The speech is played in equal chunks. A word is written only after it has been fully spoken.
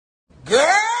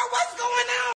what's going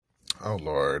on? Oh,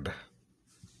 Lord.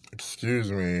 Excuse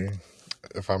me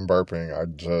if I'm burping.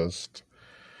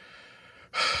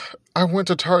 I went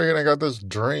to Target and I got this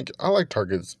drink. I like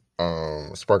Target's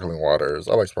sparkling waters.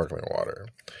 I like sparkling water.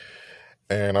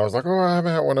 And I was like, oh, I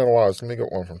haven't had one in a while, so let me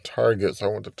get one from Target. So I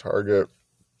went to Target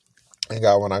and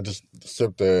got one. I just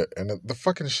sipped it, and the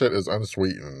fucking shit is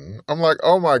unsweetened. I'm like,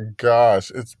 oh my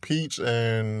gosh, it's peach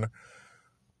and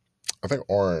I think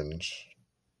orange.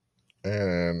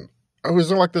 And I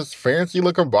was in like this fancy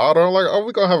looking bottle. I'm like, oh,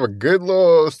 we're going to have a good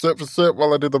little sip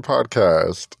while I do the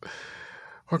podcast.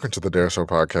 Welcome to the Dare Show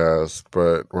podcast,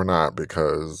 but we're not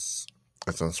because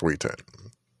it's unsweetened.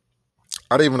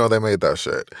 I didn't even know they made that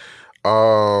shit.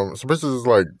 So this is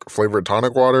like flavored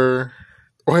tonic water.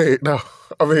 Wait, no.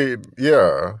 I mean,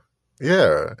 yeah.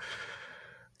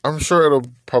 I'm sure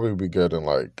it'll probably be good in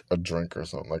like a drink or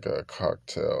something, like a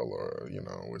cocktail or,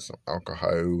 with some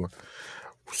alcohol.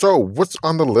 So, what's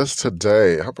on the list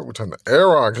today? How about we turn the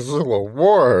air on because it's a little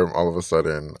warm all of a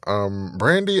sudden.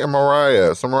 Brandy and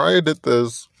Mariah. So, Mariah did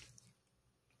this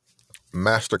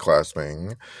masterclass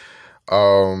thing.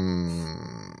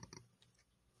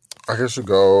 I guess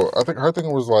I think her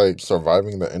thing was like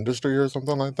surviving the industry or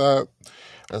something like that.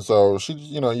 And so she,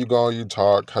 you go, you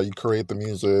talk, how you create the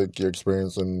music, your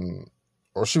experience,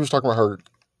 or she was talking about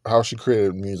how she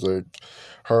created music,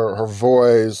 her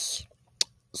voice,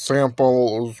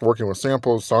 samples, working with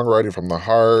samples, songwriting from the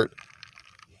heart,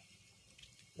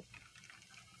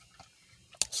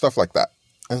 stuff like that.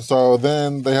 And so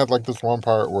then they had like this one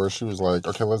part where she was like,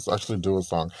 okay, let's actually do a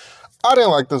song. I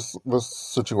didn't like this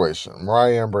situation,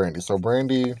 Mariah and Brandy. So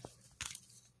Brandy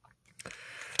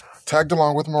tagged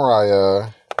along with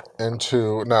Mariah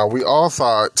now we all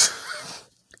thought,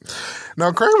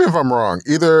 now correct me if I'm wrong,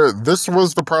 either this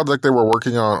was the project they were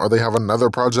working on or they have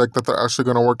another project that they're actually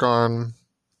going to work on.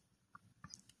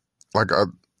 Like I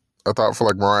thought for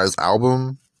like Mariah's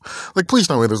album. Like, please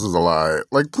tell me this is a lie.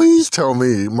 Like, please tell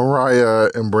me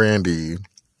Mariah and Brandy,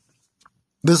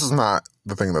 this is not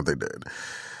the thing that they did.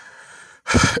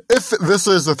 If this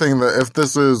is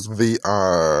the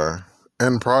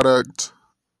end product,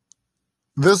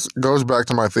 this goes back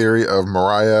to my theory of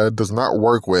Mariah does not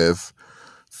work with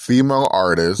female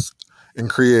artists in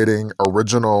creating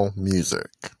original music.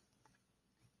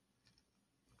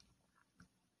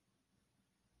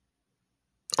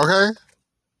 Okay?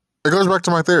 It goes back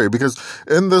to my theory because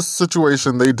in this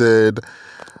situation they did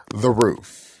The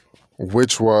Roof,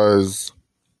 which was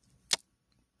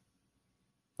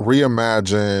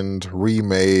reimagined,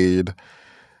 remade.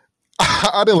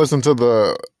 I didn't listen to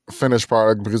the finished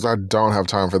product because I don't have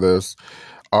time for this.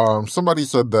 Somebody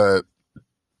said that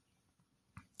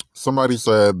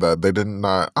they did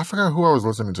not, I forgot who I was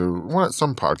listening to,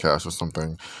 some podcast or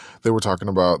something. They were talking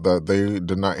about that they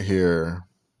did not hear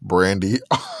Brandy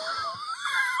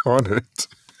on it.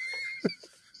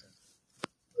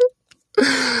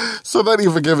 So that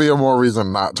even gave me a more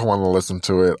reason not to want to listen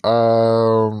to it.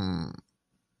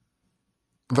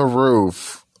 The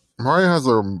Roof. Mariah has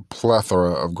a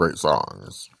plethora of great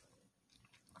songs.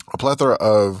 A plethora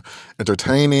of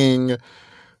entertaining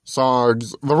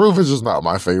songs. The Roof is just not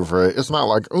my favorite. It's not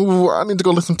like, ooh, I need to go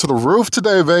listen to The Roof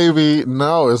today, baby.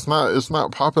 No, it's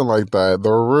not popping like that.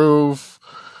 The Roof,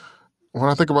 when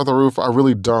I think about The Roof, I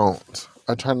really don't.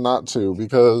 I try not to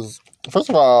because, first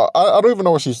of all, I don't even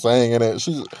know what she's saying in it.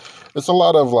 It's a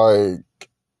lot of like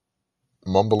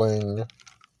mumbling.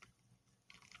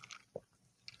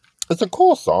 It's a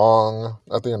cool song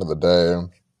at the end of the day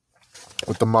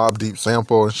with the Mobb Deep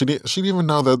sample. And she didn't even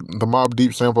know that the Mobb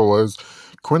Deep sample was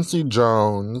Quincy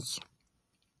Jones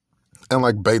and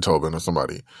like Beethoven or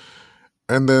somebody.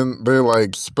 And then they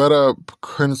like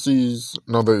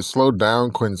they slowed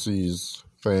down Quincy's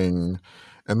thing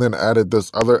and then added this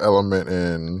other element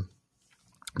in.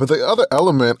 But the other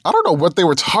element, I don't know what they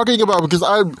were talking about because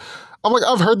I'm like,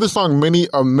 I've heard this song many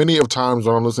of times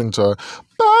when I'm listening to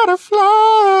Butterfly.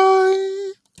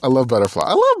 I love Butterfly.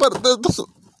 All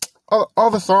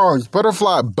the songs.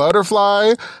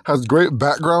 Butterfly has great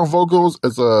background vocals.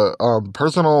 It's a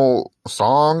personal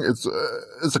song. It's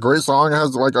a great song. It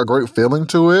has like a great feeling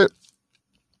to it.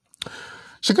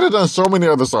 She could have done so many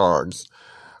other songs.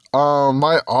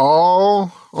 My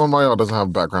All doesn't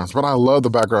have backgrounds, but I love the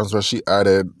backgrounds that she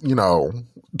added,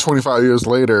 25 years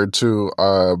later to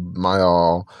My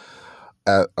All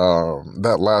at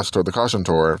that last tour, the Caution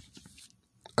Tour.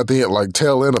 At the like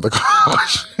tail end of the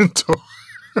Caution Tour.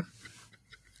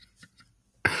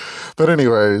 But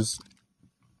anyways,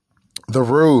 The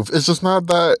Roof, it's just not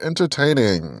that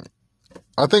entertaining.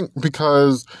 I think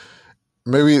because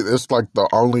maybe it's like the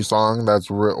only song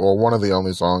or one of the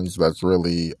only songs that's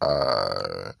really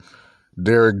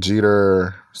Derek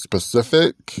Jeter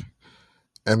specific,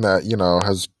 and that, you know,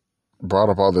 has brought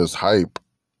up all this hype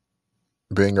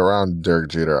being around Derek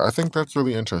Jeter. I think that's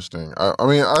really interesting. I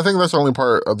mean, I think that's the only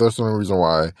part, that's the only reason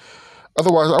why.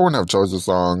 Otherwise, I wouldn't have chose the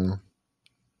song.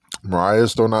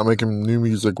 Mariah's still not making new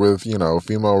music with, you know,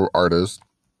 female artists.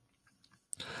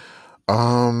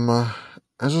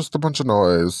 It's just a bunch of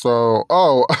noise. So,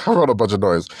 I wrote a bunch of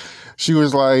noise. She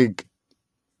was like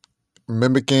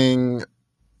mimicking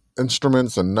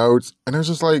instruments and notes, and it's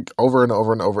just like over and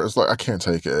over and over. It's like, I can't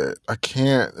take it. I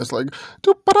can't. It's like,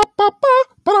 do ba-da-ba-ba,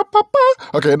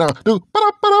 ba-da-ba-ba. Okay, now do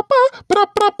ba-da-ba-da-ba,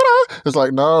 ba-da-ba-da-ba. It's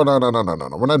like, no.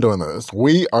 We're not doing this.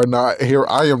 We are not here.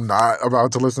 I am not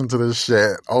about to listen to this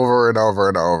shit over and over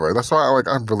and over. That's why I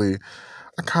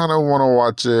kind of want to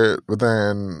watch it, but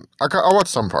then I watch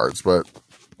some parts, but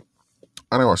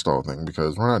I didn't watch the whole thing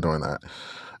because we're not doing that.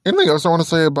 Anything else I want to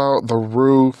say about The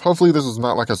Roof? Hopefully this is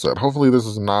not, like I said, hopefully this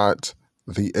is not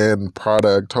the end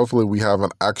product. Hopefully we have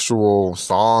an actual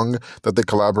song that they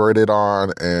collaborated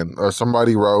on, or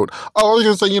somebody wrote. I was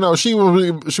going to say, you know, she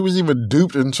was even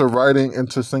duped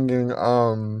into singing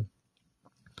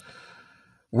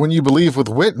When You Believe with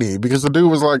Whitney, because the dude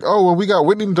was like, oh, well, we got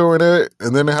Whitney doing it,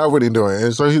 and then they have Whitney doing it.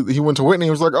 And so he went to Whitney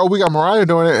and was like, oh, we got Mariah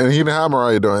doing it, and he didn't have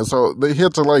Mariah doing it. So he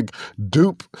had to, like,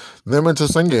 dupe them into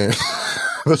singing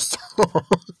the song.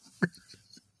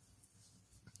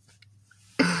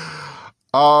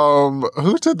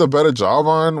 Who did the better job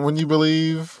on When You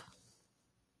Believe?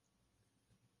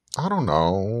 I don't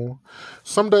know.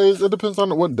 Some days, it depends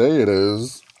on what day it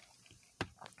is.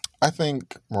 I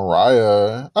think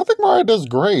Mariah does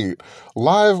great.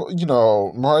 Live, you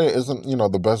know, Mariah isn't, you know,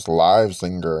 the best live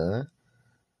singer.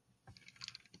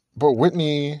 But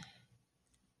Whitney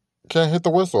can't hit the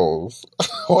whistles.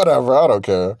 Whatever, I don't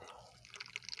care.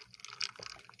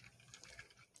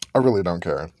 I really don't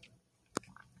care.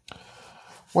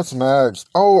 What's next?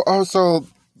 So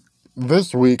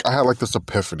this week I had like this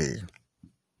epiphany.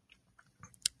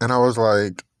 And I was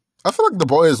like, I feel like The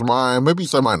Boy Is Mine, maybe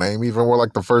Say My Name even, were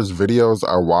like the first videos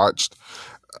I watched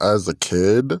as a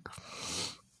kid.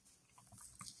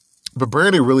 But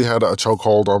Brandy really had a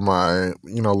chokehold on my,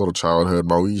 you know, little childhood.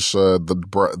 Moesha,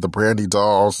 the Brandy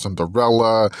doll,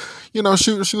 Cinderella. You know,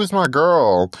 she was my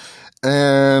girl.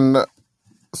 And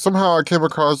somehow I came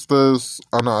across this.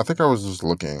 Oh no, I think I was just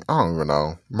looking. I don't even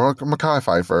know. Mekhi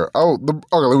Phifer.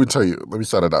 Okay, let me tell you. Let me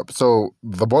set it up. So,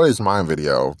 The Boy Is Mine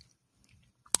video,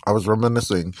 I was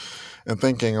reminiscing and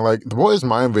thinking, like, The Boy Is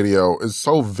Mine video is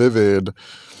so vivid,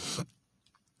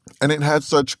 and it had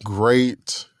such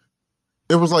great,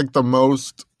 it was like the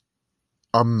most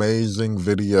amazing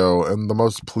video and the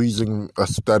most pleasing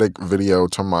aesthetic video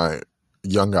to my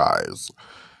young eyes.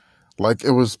 Like,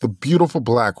 it was the beautiful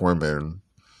black women.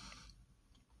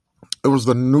 It was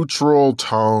the neutral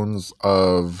tones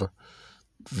of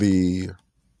the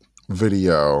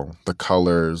video, the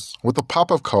colors, with a pop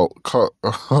of color.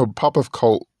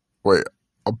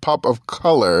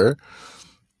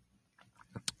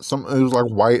 It was like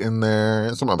white in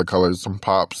there, some other colors, some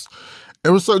pops. It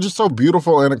was just so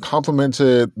beautiful, and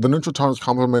the neutral tones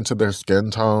complemented their skin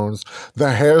tones. The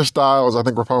hairstyles, I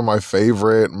think, were probably my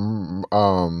favorite.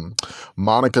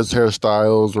 Monica's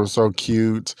hairstyles were so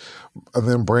cute. And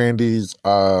then Brandy's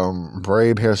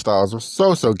braid hairstyles were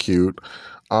so cute.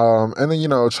 And then, you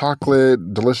know,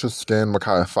 chocolate, delicious skin,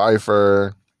 Mekhi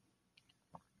Phifer.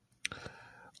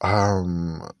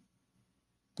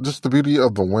 Just the beauty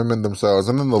of the women themselves,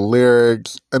 and then the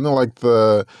lyrics, and then like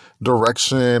the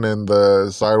direction and the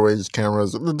sideways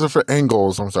cameras, the different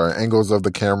angles of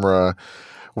the camera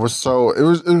it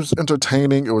was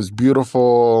entertaining. It was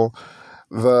beautiful.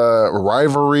 The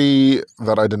rivalry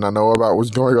that I did not know about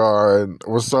was going on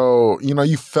was so, you know,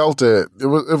 you felt it. It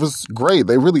was great.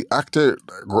 They really acted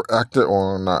it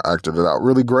out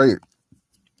really great.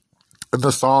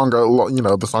 The song, you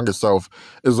know, the song itself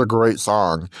is a great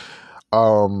song.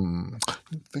 You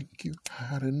think you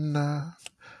had enough?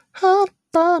 Had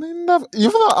about enough?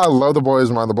 Even though I love The Boy Is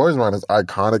Mine, The Boy Is Mine is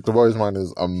iconic. The Boy Is Mine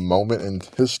is a moment in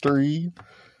history.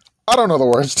 I don't know the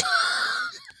words.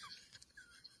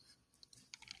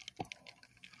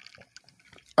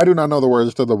 I do not know the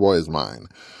words to The Boy Is Mine.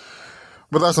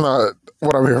 But that's not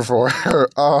what I'm here for.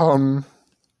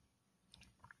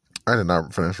 I did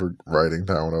not finish writing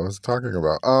down what I was talking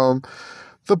about.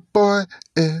 The boy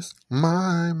is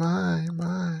mine.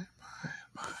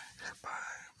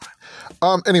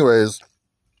 Anyways,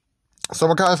 so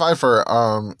Mekhi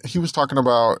Phifer, he was talking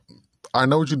about I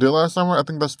Know What You Did Last Summer. I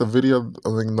think that's the video,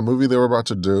 the movie they were about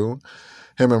to do,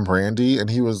 him and Brandy,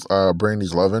 and he was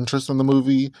Brandy's love interest in the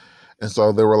movie. And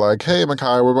so they were like, hey,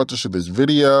 Makai, we're about to shoot this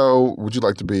video. Would you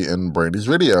like to be in Brandy's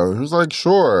video? He was like,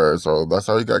 sure. So that's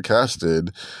how he got casted.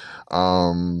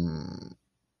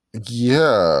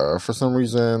 Yeah, for some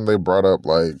reason they brought up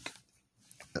like,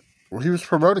 he was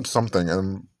promoting something,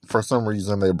 and for some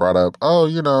reason they brought up,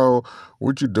 oh,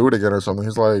 would you do it again or something?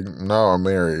 He's like, no, I'm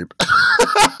married.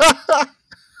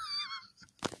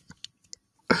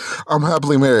 I'm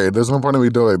happily married. There's no point in me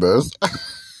doing this.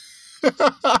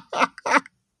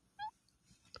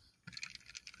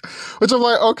 Which I'm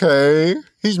like, okay,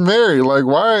 he's married. Like,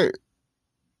 why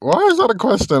is that a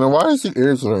question? And why is he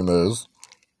answering this?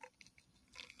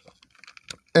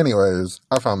 Anyways,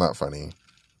 I found that funny.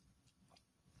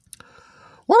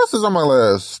 What else is on my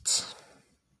list?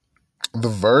 The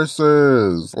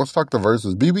Versuz. Let's talk the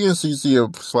Versuz. BeBe and Cece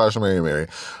 / MaryMary.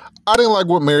 I didn't like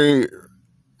what Mary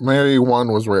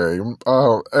 1 was wearing.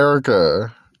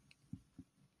 Erica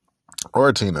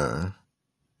or Tina.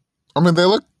 I mean, they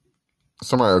look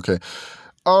okay.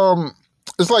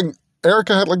 It's like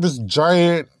Erica had like this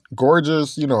giant,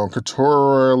 gorgeous,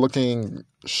 couture looking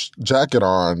jacket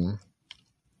on.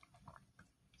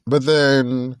 But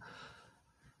then,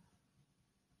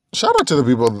 shout out to the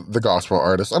people, the gospel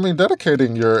artists. I mean,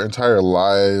 dedicating your entire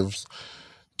lives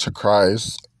to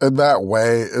Christ in that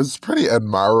way is pretty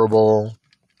admirable.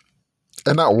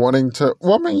 And not wanting to,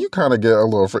 well, I mean, you kind of get a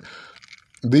little free.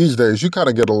 These days, you kind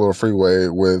of get a little freeway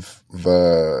with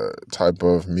the type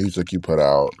of music you put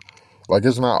out. Like,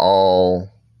 it's not all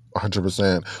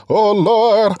 100%, oh,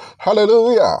 Lord,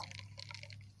 hallelujah.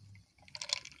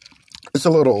 It's a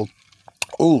little,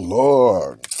 oh,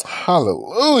 Lord,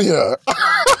 hallelujah.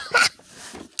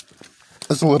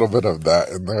 It's a little bit of that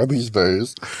in there these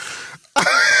days.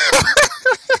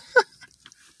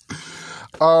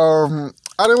 I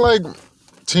didn't like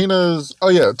Tina's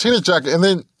jacket, and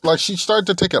then like she started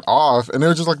to take it off, and it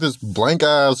was just like this blank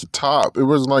ass top. It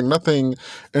was like nothing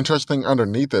interesting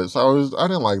underneath it, so I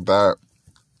didn't like that.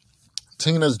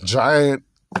 Tina's giant,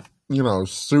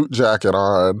 suit jacket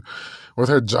on with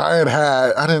her giant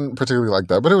hat. I didn't particularly like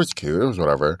that, but it was cute. It was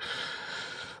whatever.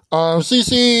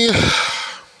 Cece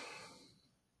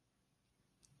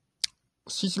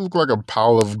looked like a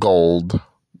pile of gold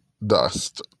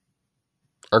dust.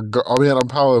 A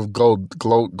pile of gold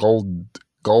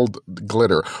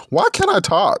glitter. Why can't I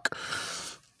talk?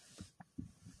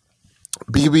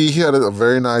 BeBe, he had a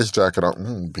very nice jacket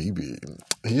on. BeBe,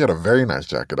 he had a very nice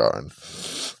jacket on.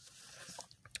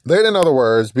 They didn't know the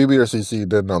words. BeBe or Cece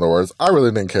didn't know the words. I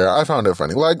really didn't care. I found it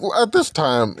funny. Like, at this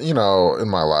time, in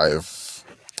my life,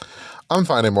 I'm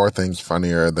finding more things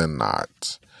funnier than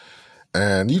not.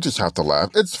 And you just have to laugh.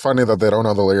 It's funny that they don't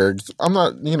know the lyrics. I'm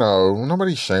not,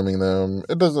 nobody's shaming them.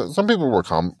 It doesn't, some people were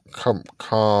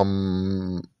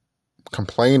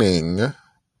complaining. Am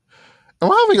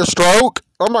I having a stroke?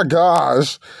 Oh my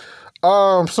gosh.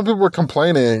 Some people were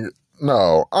complaining.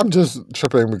 No, I'm just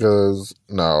tripping because,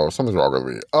 no, something's wrong with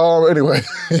me. Anyway.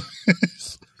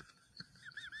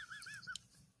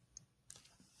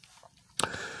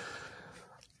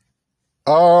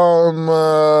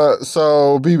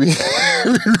 So BeBe,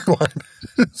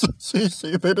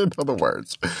 Cece, they didn't know the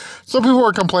words. Some people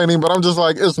were complaining, but I'm just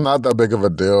like, it's not that big of a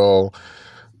deal.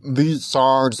 These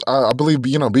songs, I believe,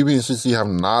 BeBe and Cece have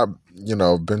not,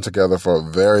 been together for a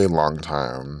very long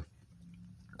time.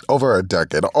 Over a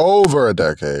decade.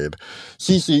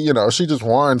 Cece, she just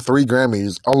won 3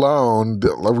 Grammys alone.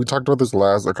 Like we talked about this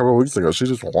a couple of weeks ago. She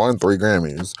just won 3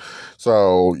 Grammys.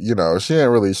 So, she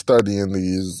ain't really studying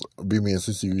these BeBe and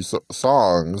Cece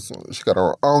songs. She got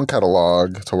her own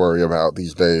catalog to worry about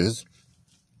these days.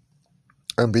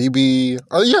 And BeBe,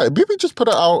 BeBe just put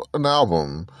out an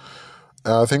album.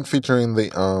 I think featuring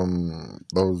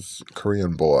those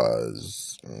Korean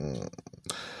boys.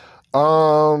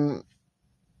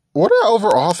 What did I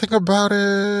overall think about it?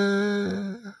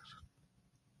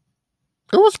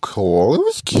 It was cool. It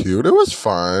was cute. It was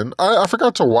fun. I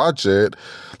forgot to watch it.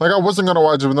 Like, I wasn't going to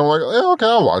watch it, but then I'm like, yeah, okay,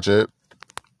 I'll watch it.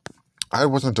 I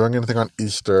wasn't doing anything on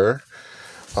Easter.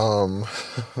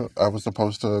 I was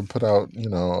supposed to put out,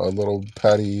 a little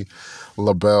Patti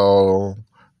LaBelle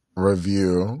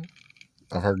review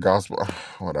of her gospel.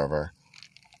 Whatever.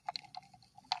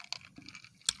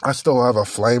 I still have a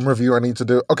Flame review I need to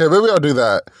do. Okay, maybe I'll do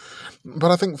that. But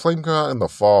I think Flame come out in the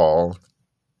fall.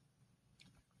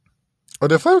 Or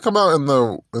did Flame come out in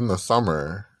the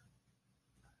summer?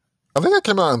 I think it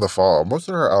came out in the fall. Most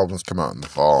of her albums come out in the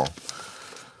fall.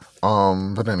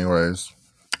 But anyways,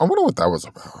 I wonder what that was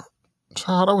about.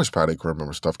 Child, I wish Patti could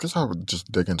remember stuff because I would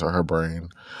just dig into her brain.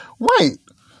 Wait,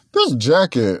 this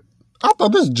jacket. I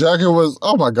thought this jacket was,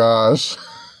 oh my gosh.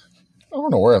 I don't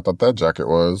know where I thought that jacket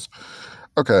was.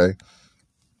 Okay.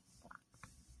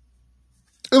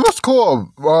 It was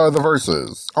cool, the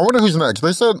Versuz. I wonder who's next.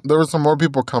 They said there was some more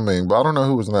people coming, but I don't know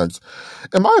who was next.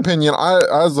 In my opinion,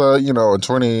 as a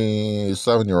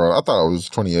 27-year-old, I thought I was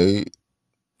 28.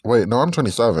 Wait, no, I'm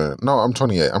 27. No, I'm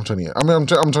 28. I'm 28. I'm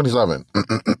 27.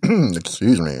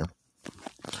 Excuse me.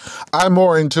 I'm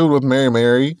more in tune with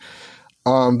MaryMary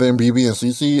than BeBe and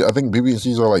Cece. I think BeBe and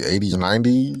Cece are like 80s,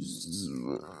 90s.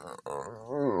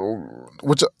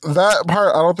 Which, that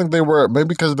part, I don't think they were, maybe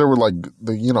because they were like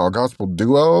the, gospel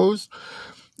duos.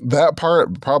 That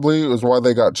part probably was why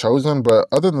they got chosen. But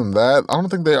other than that, I don't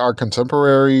think they are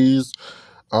contemporaries.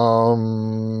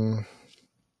 No,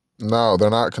 they're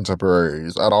not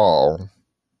contemporaries at all.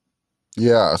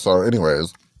 Yeah, so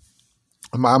anyways.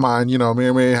 In my mind,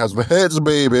 MaryMary has the hits,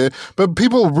 baby. But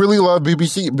people really love BeBe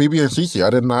and Cece. I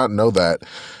did not know that.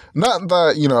 Not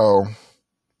that,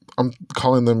 I'm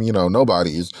calling them,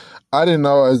 nobodies. I didn't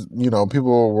know as,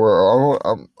 people were,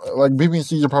 like, BeBe and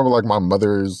Cece are probably like my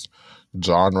mother's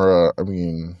genre,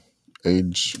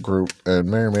 age group. And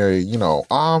MaryMary,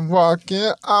 I'm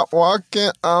walking,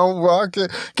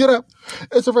 get up,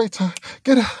 it's a break time,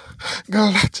 get up, got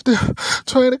a lot to do,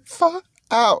 24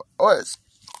 hours.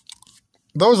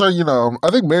 Those are, I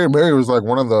think MaryMary was like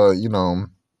one of the,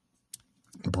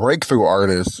 breakthrough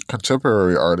artists,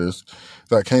 contemporary artists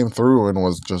that came through and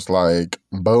was just like,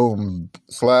 boom,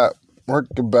 slap, work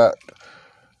it back.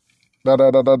 Da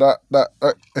da da da da da.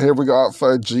 Here we go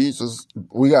for Jesus.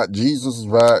 We got Jesus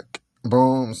back.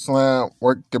 Boom, slam,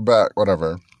 work it back.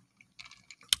 Whatever.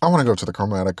 I want to go to the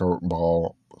Chromatica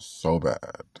ball so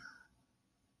bad.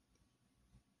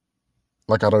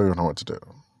 Like, I don't even know what to do.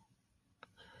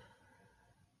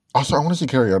 Also, I want to see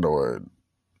Carrie Underwood.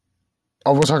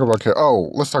 Oh, we'll talk about Carrie.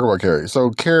 Oh, let's talk about Carrie. So,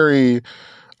 Carrie...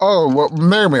 Oh, well,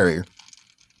 MaryMary.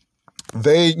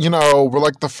 They, were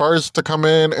like the first to come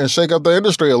in and shake up the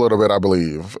industry a little bit, I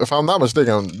believe. If I'm not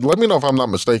mistaken, let me know if I'm not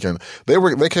mistaken. They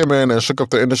came in and shook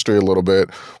up the industry a little bit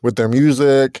with their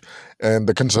music and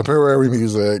the contemporary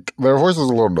music. Their voice is a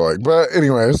little annoying. But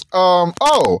anyways,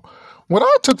 what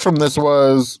I took from this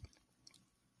was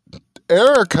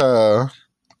Erica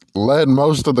led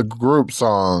most of the group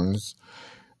songs.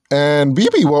 And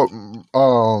BeBe, I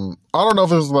don't know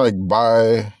if it was like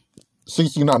by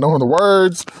Cece not knowing the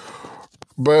words,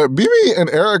 but BeBe and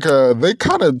Erica, they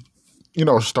kind of,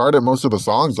 started most of the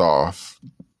songs off.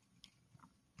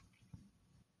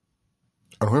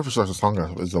 And whoever starts the song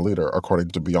off is the leader,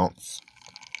 according to Beyonce.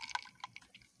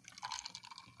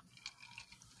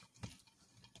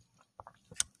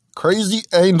 Crazy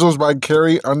Angels by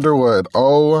Carrie Underwood.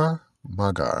 Oh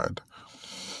my God.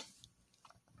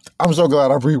 I'm so glad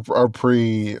I'm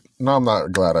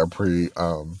not glad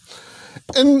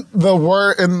in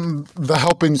the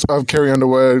helpings of Carrie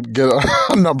Underwood get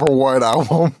a number one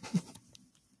album.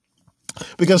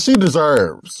 Because she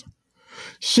deserves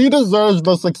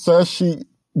the success she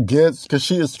gets,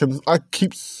 because I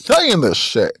keep saying this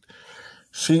shit.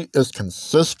 She is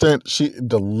consistent. She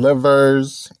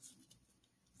delivers.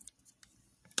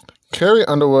 Carrie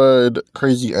Underwood,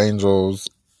 Crazy Angels.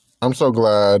 I'm so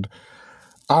glad.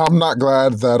 I'm not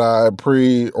glad that I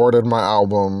pre-ordered my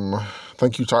album.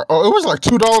 Thank you, Target. Oh, it was like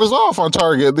 $2 off on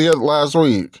Target last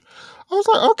week. I was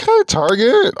like, okay,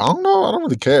 Target. I don't know. I don't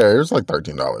really care. It was like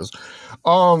 $13.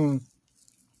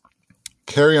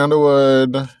 Carrie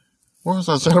Underwood. What was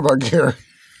I saying about Carrie?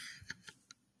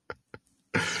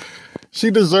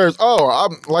 She deserves. Oh,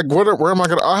 I'm like, where am I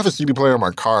gonna? I have a CD player in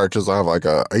my car because I have like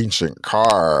a ancient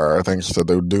car, thanks to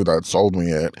the dude that sold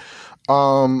me it.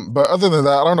 But other than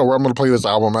that, I don't know where I'm going to play this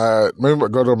album at. Maybe I'll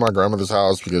go to my grandmother's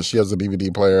house because she has a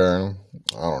DVD player.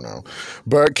 I don't know.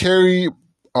 But Carrie,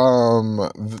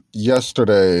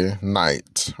 yesterday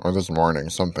night or this morning,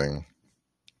 something,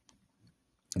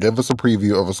 gave us a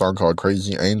preview of a song called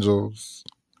Crazy Angels.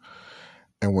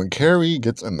 And when Carrie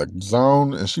gets in the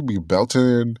zone and she be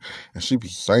belting and she be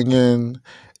singing,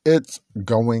 it's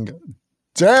going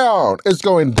down. It's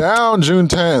going down June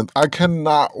 10th. I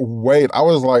cannot wait. I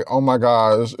was like, oh my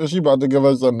gosh, is she about to give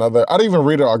us another? I didn't even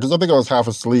read it all because I think I was half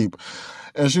asleep.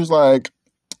 And she was like,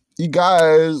 you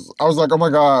guys, I was like, oh my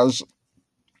gosh.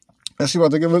 And she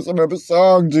about to give us another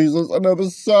song, Jesus, another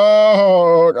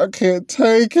song. I can't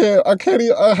take it. I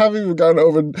haven't even gotten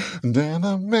over. Then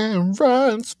a man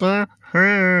runs the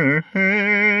hands.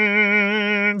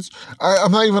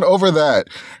 I'm not even over that.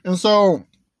 And so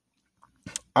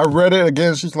I read it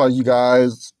again. She's like, you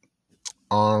guys,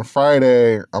 on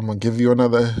Friday, I'm going to give you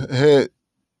another hit.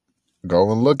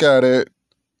 Go and look at it.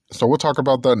 So we'll talk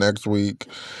about that next week.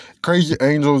 Crazy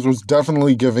Angels was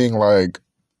definitely giving, like,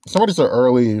 somebody said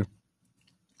early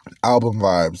album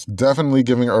vibes. Definitely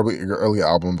giving early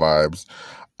album vibes.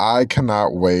 I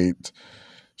cannot wait.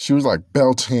 She was like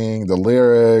belting the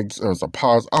lyrics. It was a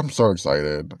pause. I'm so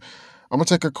excited. I'm going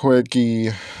to take a quickie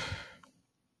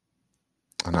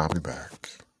and I'll be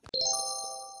back.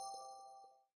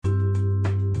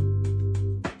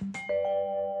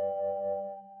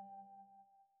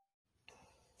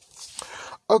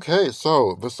 Okay,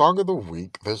 so the song of the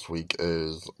week this week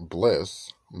is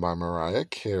Bliss by Mariah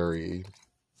Carey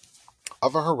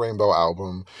off of her Rainbow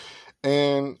album.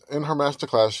 And in her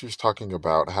masterclass, she was talking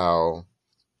about how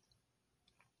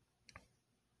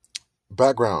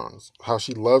backgrounds, how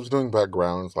she loves doing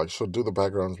backgrounds. Like, she'll do the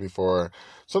backgrounds before,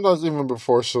 sometimes even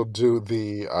before she'll do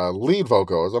the lead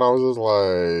vocals. And I was just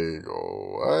like,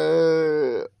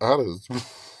 what? How does...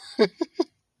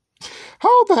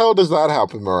 how the hell does that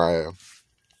happen, Mariah?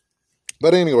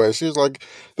 But anyway, she was like,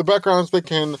 the backgrounds, they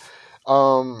can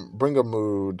bring a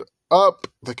mood up,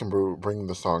 they can bring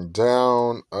the song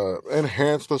down,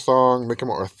 enhance the song, make it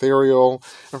more ethereal.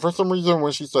 And for some reason,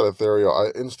 when she said ethereal,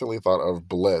 I instantly thought of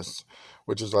Bliss,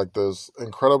 which is like this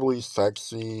incredibly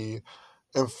sexy,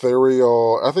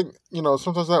 ethereal. I think,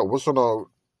 sometimes that whistle note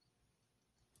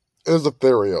is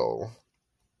ethereal.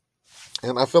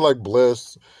 And I feel like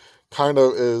Bliss kind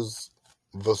of is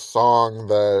the song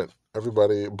that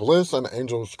everybody, Bliss and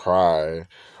Angels Cry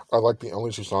are like the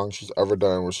only two songs she's ever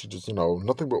done where she just,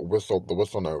 nothing but the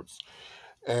whistle notes.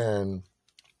 And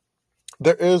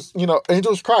there is,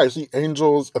 Angels Cry. See,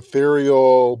 Angels,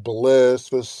 ethereal, Bliss,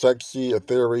 this sexy,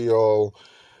 ethereal,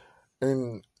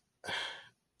 and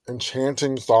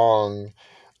enchanting song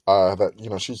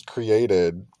that, she's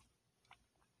created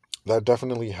that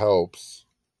definitely helps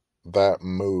that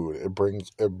mood. It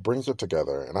brings it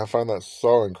together. And I find that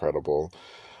so incredible.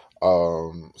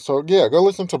 So yeah, go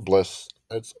listen to Bliss.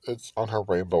 It's on her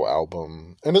Rainbow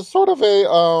album, and it's sort of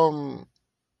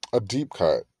a deep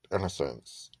cut in a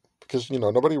sense, because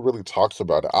nobody really talks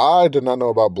about it. I did not know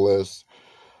about Bliss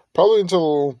probably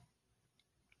until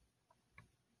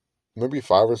maybe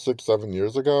 5 or 6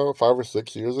 years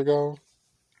ago.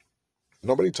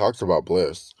 Nobody talks about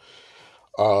Bliss.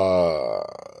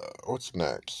 What's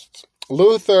next?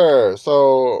 Luther.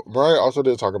 So Mariah also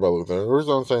did talk about Luther. The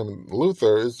reason I'm saying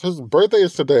Luther is his birthday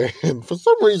is today, and for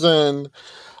some reason,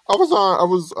 I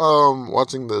was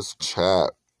watching this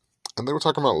chat, and they were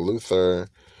talking about Luther.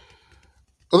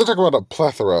 They were talking about a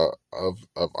plethora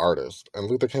of artists, and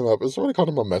Luther came up, and somebody called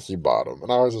him a messy bottom,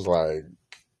 and I was just like,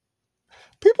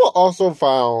 people also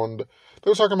found, they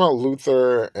were talking about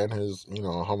Luther and his,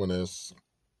 hominess,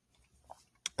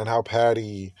 and how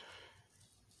Patty,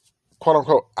 quote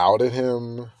unquote, outed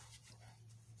him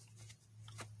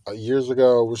years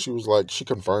ago, where she was like, she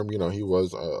confirmed, he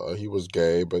was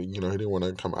gay, but he didn't want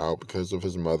to come out because of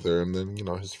his mother, and then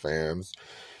his fans.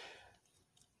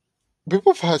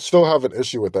 People still have an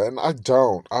issue with that, and I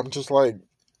don't. I'm just like,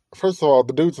 first of all,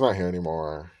 the dude's not here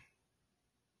anymore.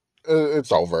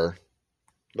 It's over.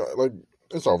 Like,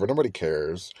 it's over. Nobody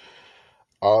cares.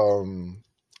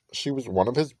 She was one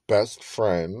of his best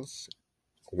friends.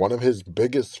 One of his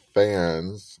biggest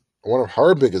fans. One of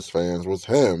her biggest fans was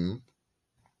him.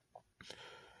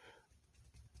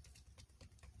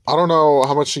 I don't know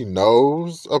how much she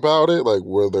knows about it. Like,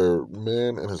 were there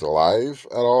men in his life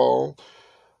at all?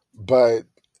 But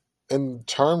in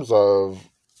terms of,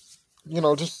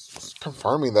 just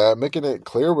confirming that, making it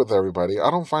clear with everybody,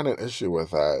 I don't find an issue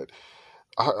with that.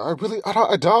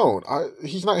 I don't.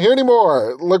 He's not here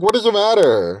anymore. Like, what does it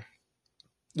matter?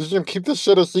 Just gonna keep this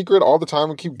shit a secret all the time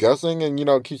and keep guessing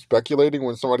and, keep speculating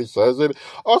when somebody says it.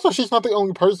 Also, she's not the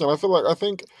only person. I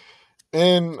think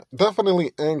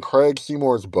definitely in Craig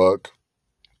Seymour's book,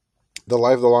 The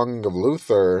Life, the Longing of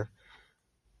Luther,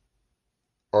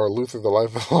 or Luther, the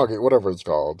Life, the Longing, whatever it's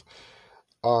called,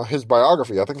 his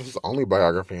biography, I think his only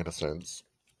biography in a sense,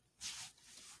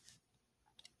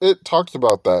 it talks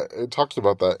about that. It talks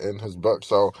about that in his book.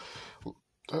 So,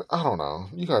 I don't know.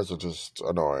 You guys are just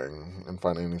annoying and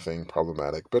find anything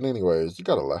problematic. But anyways, you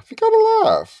gotta laugh. You gotta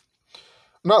laugh.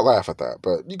 Not laugh at that,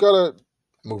 but you gotta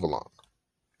move along.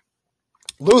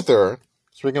 Luther,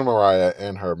 speaking of Mariah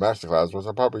and her masterclass, which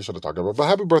I probably should have talked about, but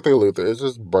happy birthday, Luther. It's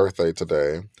his birthday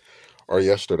today. Or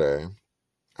yesterday.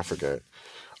 I forget.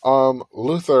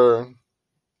 Luther,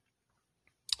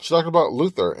 she talked about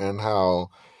Luther and how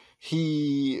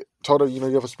he told her, you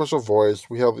have a special voice.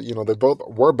 We have, they both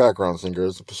were background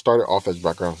singers, started off as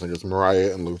background singers,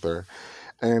 Mariah and Luther.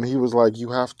 And he was like, you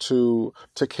have to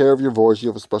take care of your voice. You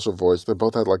have a special voice. They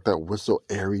both had like that whistle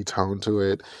airy tone to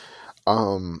it.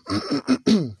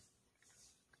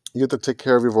 You have to take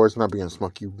care of your voice, not be in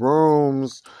smoky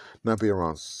rooms, not be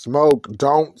around smoke.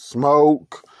 Don't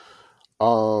smoke.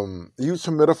 use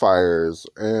humidifiers.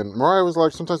 And Mariah was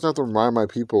like, sometimes I have to remind my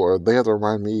people, or they have to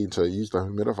remind me to use the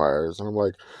humidifiers. And I'm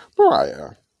like,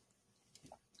 Mariah,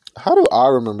 how do I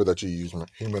remember that you use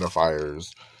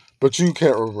humidifiers, but you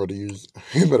can't remember to use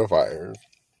humidifiers?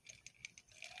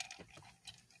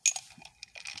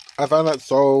 I find that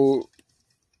so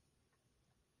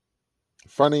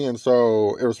funny and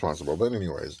so irresponsible. But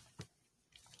anyways,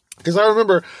 because I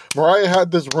remember Mariah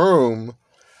had this room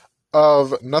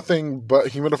of nothing but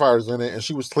humidifiers in it, and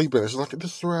she was sleeping. And she's like,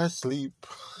 this is where I sleep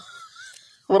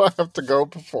when I have to go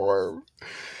perform.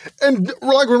 And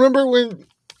like, remember when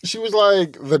she was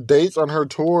like, the dates on her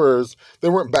tours, they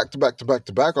weren't back to back to back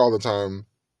to back all the time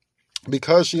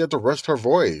because she had to rest her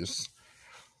voice.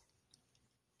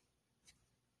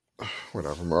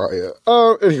 Whatever, Mariah.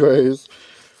 Anyways,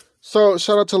 so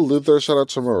shout out to Luther, shout out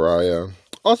to Mariah.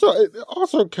 Also, it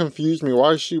also confused me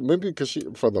why maybe because she,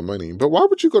 for the money, but why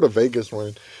would you go to Vegas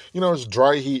when, it's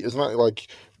dry heat? It's not like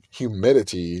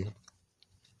humidity,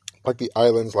 like the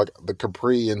islands, like the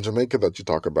Capri and Jamaica that you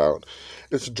talk about.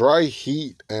 It's dry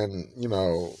heat, and,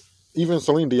 even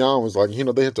Celine Dion was like,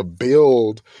 they had to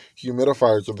build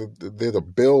humidifiers, or they had to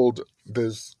build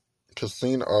this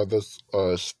casino, or this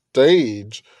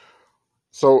stage,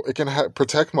 so it can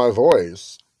protect my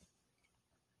voice.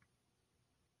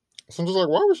 So I'm just like,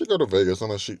 why would she go to Vegas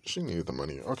unless she needed the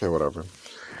money? Okay, whatever.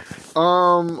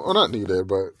 Well, not needed,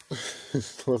 but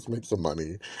let's make some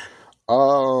money.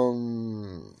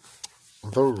 The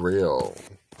Real.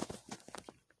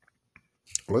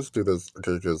 Let's do this.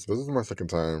 Okay, because this is my second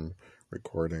time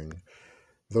recording.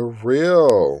 The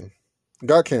Real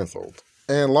got canceled.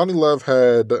 And Loni Love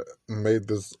had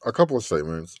made a couple of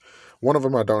statements. One of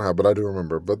them I don't have, but I do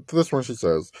remember. But this one she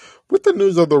says, with the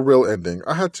news of The Real ending,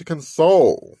 I had to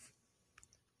console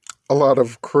a lot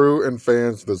of crew and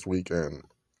fans this weekend.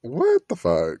 What the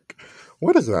fuck?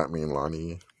 What does that mean,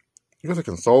 Loni? You got to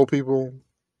console people?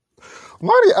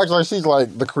 Loni acts like she's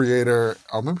like the creator.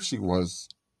 Oh, maybe she was.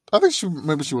 I think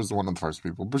maybe she was one of the first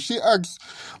people. But she acts.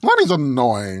 Loni's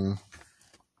annoying.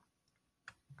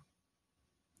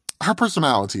 Her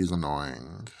personality is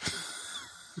annoying.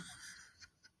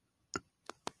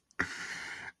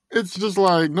 It's just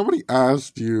like, nobody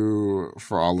asked you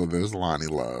for all of this, Loni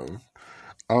Love.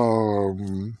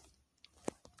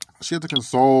 She had to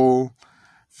console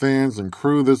fans and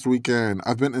crew this weekend.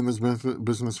 I've been in this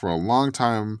business for a long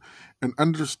time and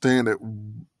understand it,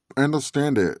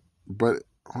 but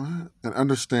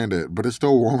it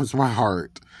still warms my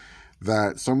heart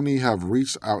that so many have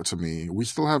reached out to me. We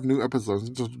still have new episodes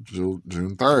until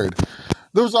June 3rd.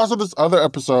 There was also this other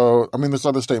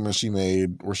statement she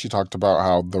made where she talked about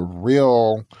how The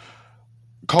Real,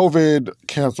 COVID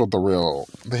canceled The Real.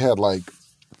 They had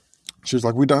she was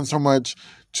like, we done so much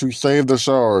to save the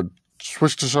show or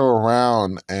switch the show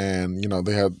around, and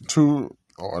they had two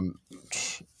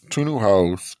new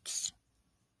hosts.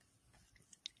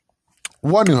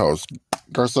 One new host,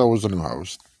 Garcelle was a new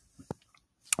host,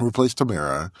 replaced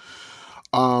Tamara.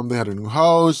 They had a new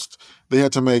host. They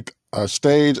had to make a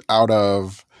stage out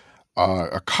of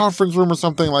a conference room or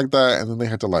something like that, and then they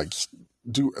had to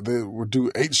they would do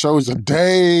 8 shows a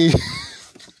day.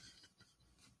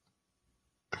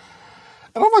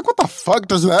 And I'm like, what the fuck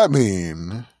does that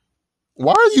mean?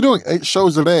 Why are you doing 8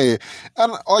 shows a day?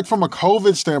 And from a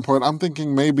COVID standpoint, I'm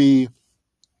thinking maybe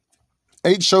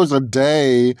 8 shows a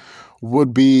day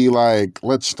would be let's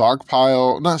let's do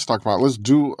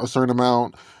a certain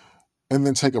amount and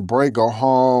then take a break, go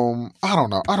home. I don't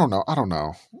know.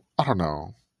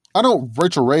 I know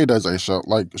Rachel Ray does 8 shows.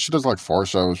 She does 4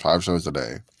 shows, 5 shows a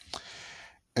day.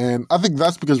 And I think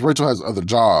that's because Rachel has other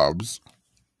jobs.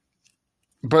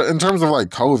 But in terms of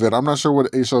COVID, I'm not sure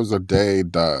what 8 shows a day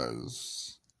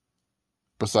does.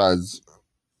 Besides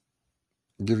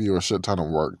give you a shit ton of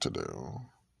work to do.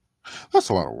 That's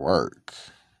a lot of work.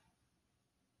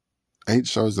 8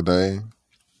 shows a day.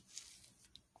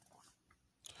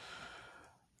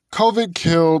 COVID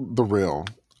killed The Real.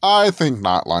 I think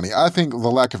not, Loni. I think the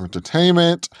lack of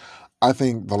entertainment. I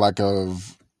think the lack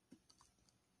of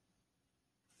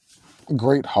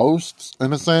great hosts,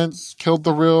 in a sense, killed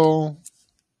The Real.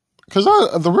 Because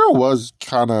The Real was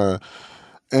kind of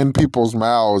in people's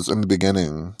mouths in the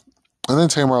beginning. And then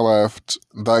Tamar left.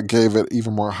 That gave it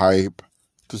even more hype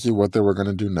to see what they were going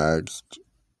to do next.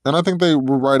 And I think they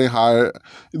were riding high.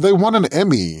 They won an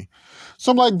Emmy.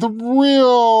 So I'm like, The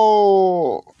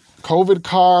Real COVID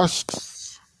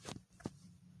costs,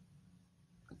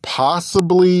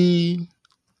 possibly.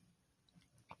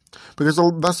 Because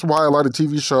that's why a lot of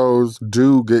TV shows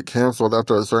do get canceled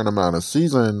after a certain amount of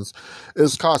seasons.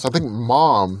 Is cost. I think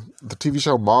Mom, the TV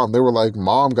show Mom, they were like,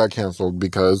 Mom got canceled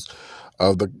because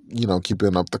of the,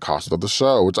 keeping up the cost of the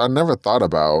show, which I never thought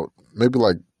about. Maybe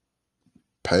like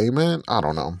payment? I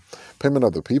don't know. Payment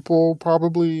of the people,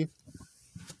 probably.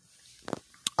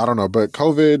 I don't know, but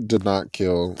COVID did not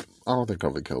kill. I don't think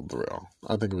COVID killed the real.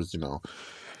 I think it was,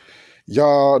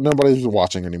 y'all, nobody's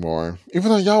watching anymore. Even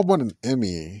though y'all won an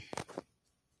Emmy,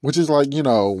 which is like,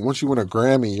 once you win a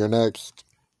Grammy, you're next.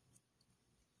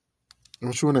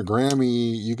 Once you win a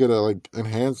Grammy, you get a like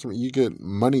enhancement, you get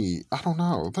money. I don't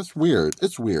know. That's weird.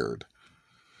 It's weird.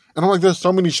 And I'm like, there's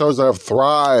so many shows that have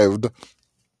thrived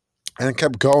and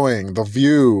kept going. The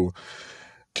View,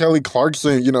 Kelly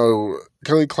Clarkson,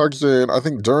 I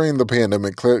think during the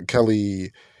pandemic,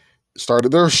 Kelly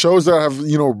started. There are shows that have,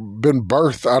 been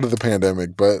birthed out of the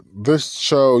pandemic, but this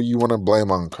show you want to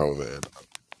blame on COVID.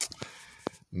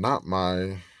 Not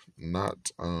my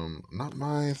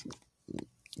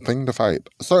thing to fight.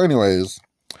 So anyways,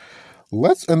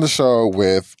 let's end the show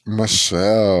with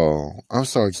Michelle. I'm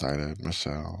so excited.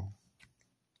 Michelle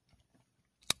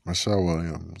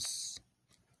Williams.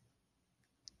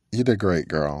 You did great,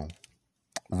 girl.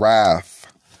 Wrath,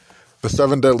 the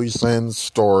 7 Deadly Sins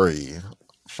story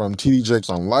from TD Jakes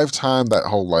on Lifetime, that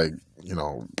whole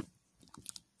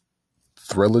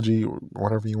trilogy,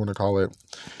 whatever you want to call it.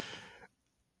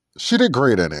 She did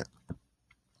great in it.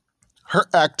 Her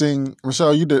acting,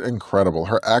 Michelle, you did incredible.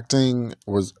 Her acting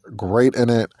was great in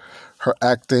it. Her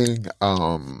acting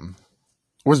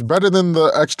was better than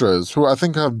the extras, who I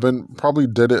think have done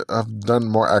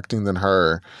more acting than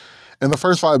her. In the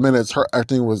first 5 minutes, her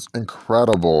acting was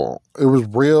incredible. It was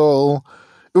real.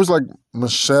 It was like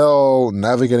Michelle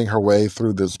navigating her way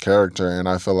through this character, and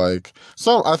I feel like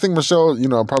I think Michelle,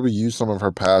 probably used some of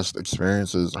her past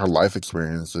experiences, her life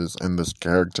experiences in this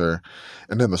character,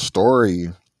 and in the story.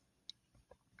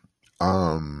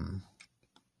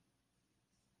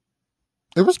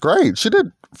 It was great. She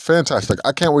did fantastic.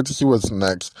 I can't wait to see what's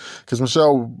next, because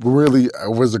Michelle really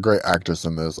was a great actress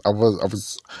in this. I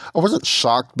wasn't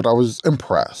shocked, but I was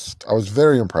impressed. I was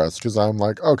very impressed, because I'm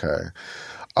like, okay.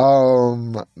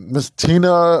 Miss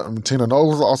Tina Knoll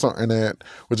was also in it,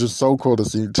 which is so cool to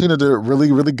see. Tina did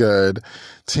really, really good.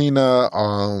 Tina,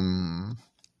 I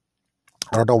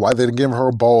don't know why they didn't give her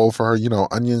a bowl for her,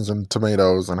 onions and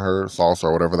tomatoes and her salsa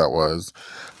or whatever that was.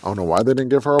 I don't know why they didn't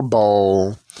give her a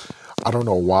bowl. I don't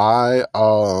know why.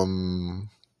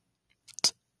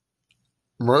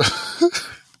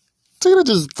 Tina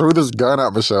just threw this gun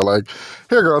at Michelle. Like,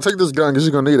 here, girl, take this gun because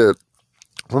you're going to need it.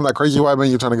 From that crazy white man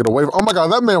you're trying to get away from. Oh, my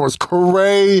God, that man was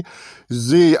crazy.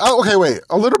 Oh, okay, wait.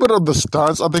 A little bit of the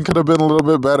stunts I think could have been a little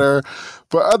bit better.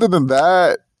 But other than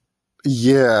that,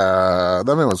 yeah,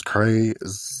 that man was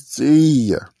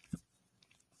crazy.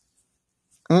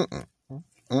 And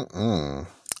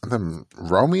then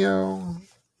Romeo,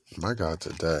 my God,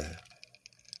 today.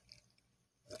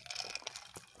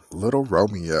 Little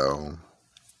Romeo.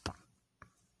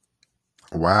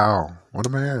 Wow, what a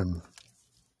man.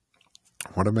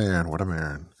 What a man.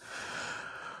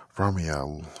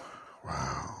 Romeo,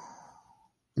 wow.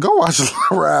 Go watch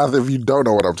Wrath if you don't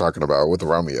know what I'm talking about with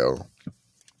Romeo.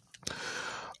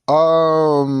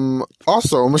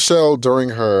 Also, Michelle, during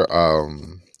her,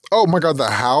 oh my God,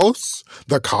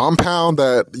 the compound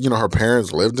that, her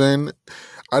parents lived in,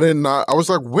 I was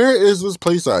like, where is this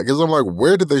place at? Because I'm like,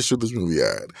 where did they shoot this movie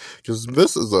at? Because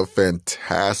this is a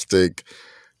fantastic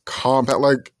compound.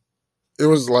 Like, it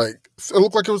looked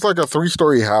like it was like a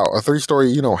 3-story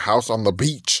house on the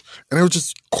beach. And it was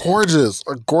just gorgeous,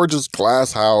 a gorgeous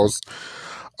glass house.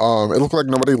 It looked like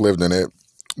nobody lived in it.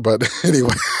 But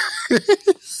anyway.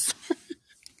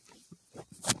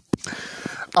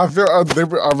 I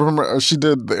remember she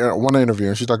did one interview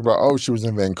and she talked about, she was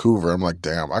in Vancouver. I'm like,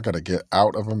 damn, I got to get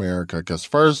out of America because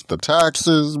first the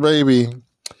taxes, baby.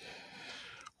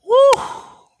 Woo.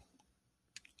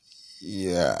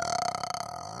 Yeah.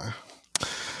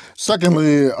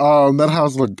 Secondly, that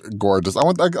house looked gorgeous. I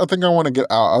think I want to get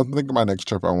out. I think my next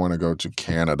trip I want to go to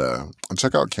Canada and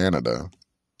check out Canada.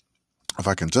 If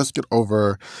I can just get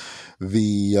over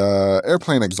the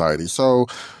airplane anxiety. So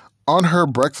on her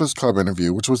Breakfast Club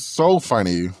interview, which was so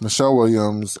funny, Michelle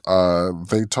Williams,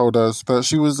 they told us that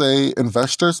she was a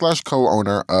investor /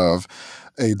 co-owner of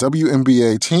a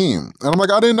WNBA team. And I'm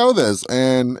like, I didn't know this.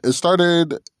 And it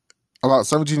started about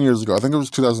 17 years ago. I think it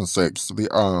was 2006.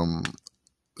 The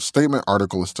statement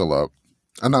article is still up.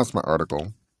 Announcement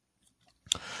article.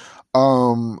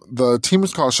 The team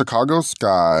is called Chicago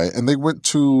Sky, and they went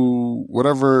to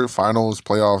whatever finals,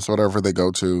 playoffs, whatever they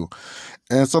go to.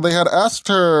 And so they had asked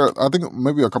her, I think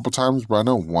maybe a couple times, but I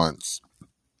know once.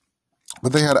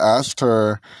 But they had asked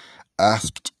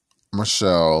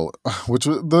Michelle, which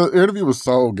the interview was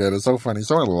so good. It's so funny,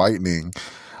 so enlightening.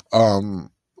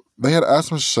 they had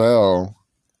asked Michelle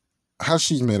had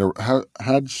she made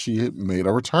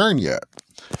a return yet,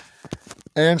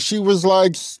 and she was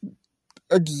like, she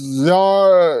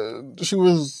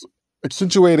was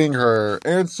accentuating her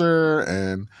answer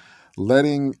and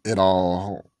letting it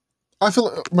all. I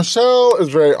feel like Michelle is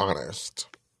very honest.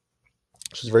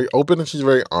 She's very open and she's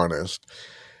very honest.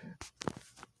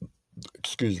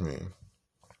 Excuse me.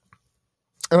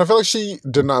 And I feel like she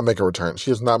did not make a return.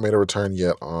 She has not made a return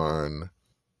yet on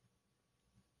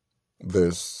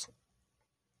this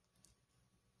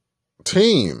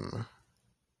team.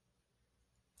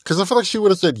 Because I feel like she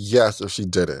would have said yes if she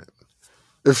didn't.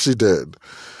 If she did.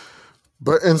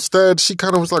 But instead, she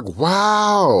kind of was like,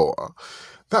 wow,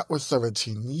 that was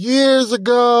 17 years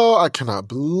ago. I cannot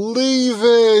believe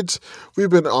it. We've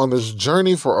been on this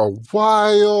journey for a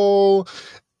while.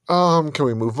 Can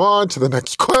we move on to the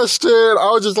next question?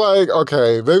 I was just like,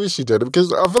 okay, maybe she did it.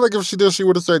 Because I feel like if she did, she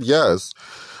would have said yes.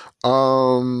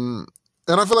 And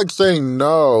I feel like saying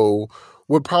no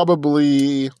would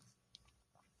probably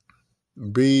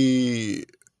be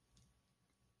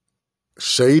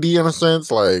shady in a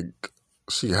sense. Like,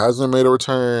 she hasn't made a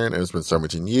return and it's been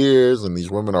 17 years and these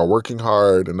women are working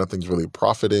hard and nothing's really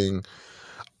profiting.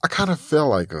 I kind of feel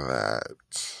like that.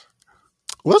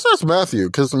 Let's ask Matthew,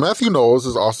 because Matthew Knowles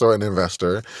is also an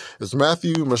investor. It's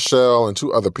Matthew, Michelle, and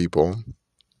 2 other people.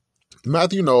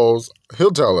 Matthew Knowles,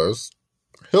 he'll tell us.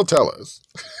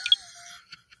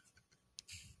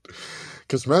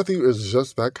 Because Matthew is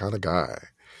just that kind of guy.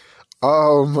 I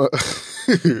wonder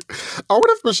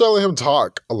if Michelle and him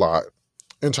talk a lot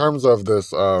in terms of this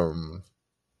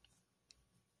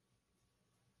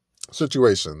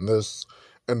situation, this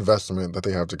investment that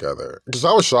they have together. Because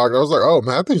I was shocked. I was like, oh,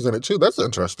 Matthew's in it too. That's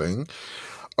interesting.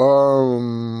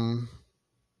 Because,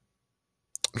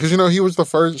 he was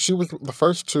she was the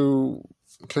first to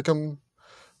kick him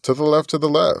to the left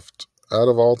out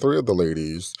of all 3 of the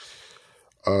ladies.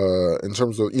 In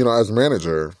terms of, as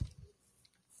manager,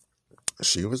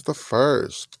 she was the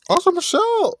first. Also,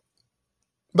 Michelle,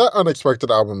 that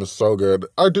Unexpected album is so good.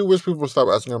 I do wish people would stop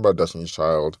asking her about Destiny's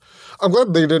Child. I'm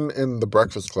glad they didn't in the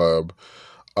Breakfast Club.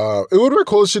 It would be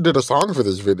cool if she did a song for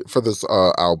this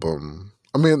album.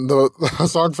 I mean, a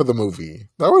song for the movie.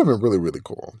 That would have been really, really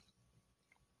cool.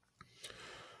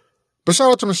 But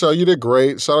shout out to Michelle. You did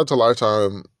great. Shout out to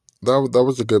Lifetime. That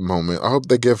was a good moment. I hope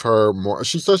they give her more.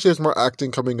 She says she has more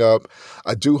acting coming up.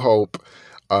 I do hope.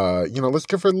 Let's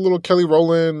give her the little Kelly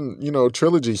Rowland,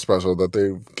 trilogy special that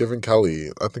they've given Kelly.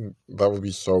 I think that would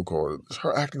be so cool.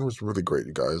 Her acting was really great,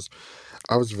 you guys.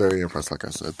 I was very impressed, like I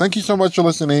said. Thank you so much for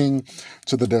listening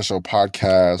to the Dead Show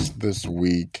podcast this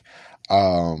week.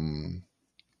 Go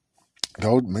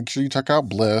make sure you check out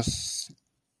Bliss.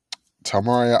 Tell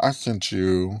Mariah I sent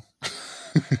you.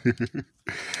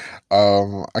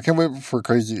 I can't wait for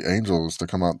Crazy Angels to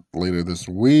come out later this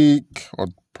week, or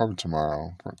probably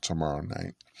tomorrow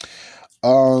night.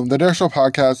 The Dare Show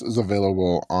podcast is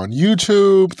available on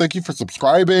YouTube. Thank you for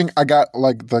subscribing. I got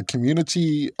the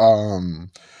community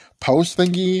post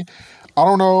thingy. I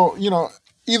don't know,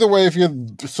 either way, if you're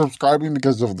subscribing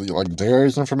because of the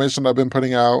Dare's information I've been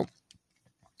putting out,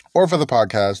 or for the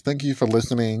podcast, thank you for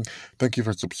listening. Thank you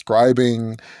for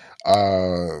subscribing.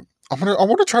 I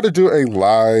want to try to do a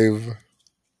live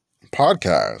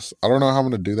podcast. I don't know how I'm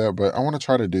going to do that, but I want to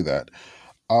try to do that.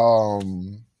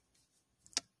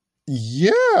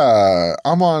 Yeah,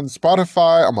 I'm on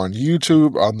Spotify. I'm on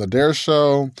YouTube on The Dare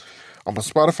Show. I'm on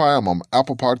Spotify. I'm on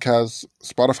Apple Podcasts,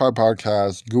 Spotify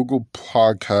Podcasts, Google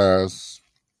Podcasts,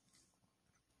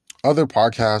 other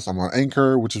podcasts. I'm on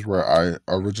Anchor, which is where I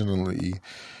originally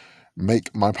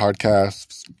make my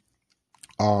podcasts.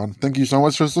 Thank you so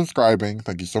much for subscribing.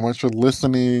 Thank you so much for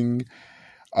listening.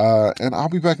 And I'll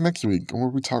be back next week where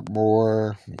we talk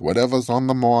more whatever's on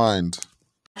the mind.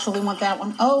 Actually want that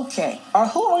one? Okay. Or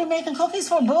who are we making cookies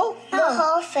for, boo? The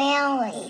whole family.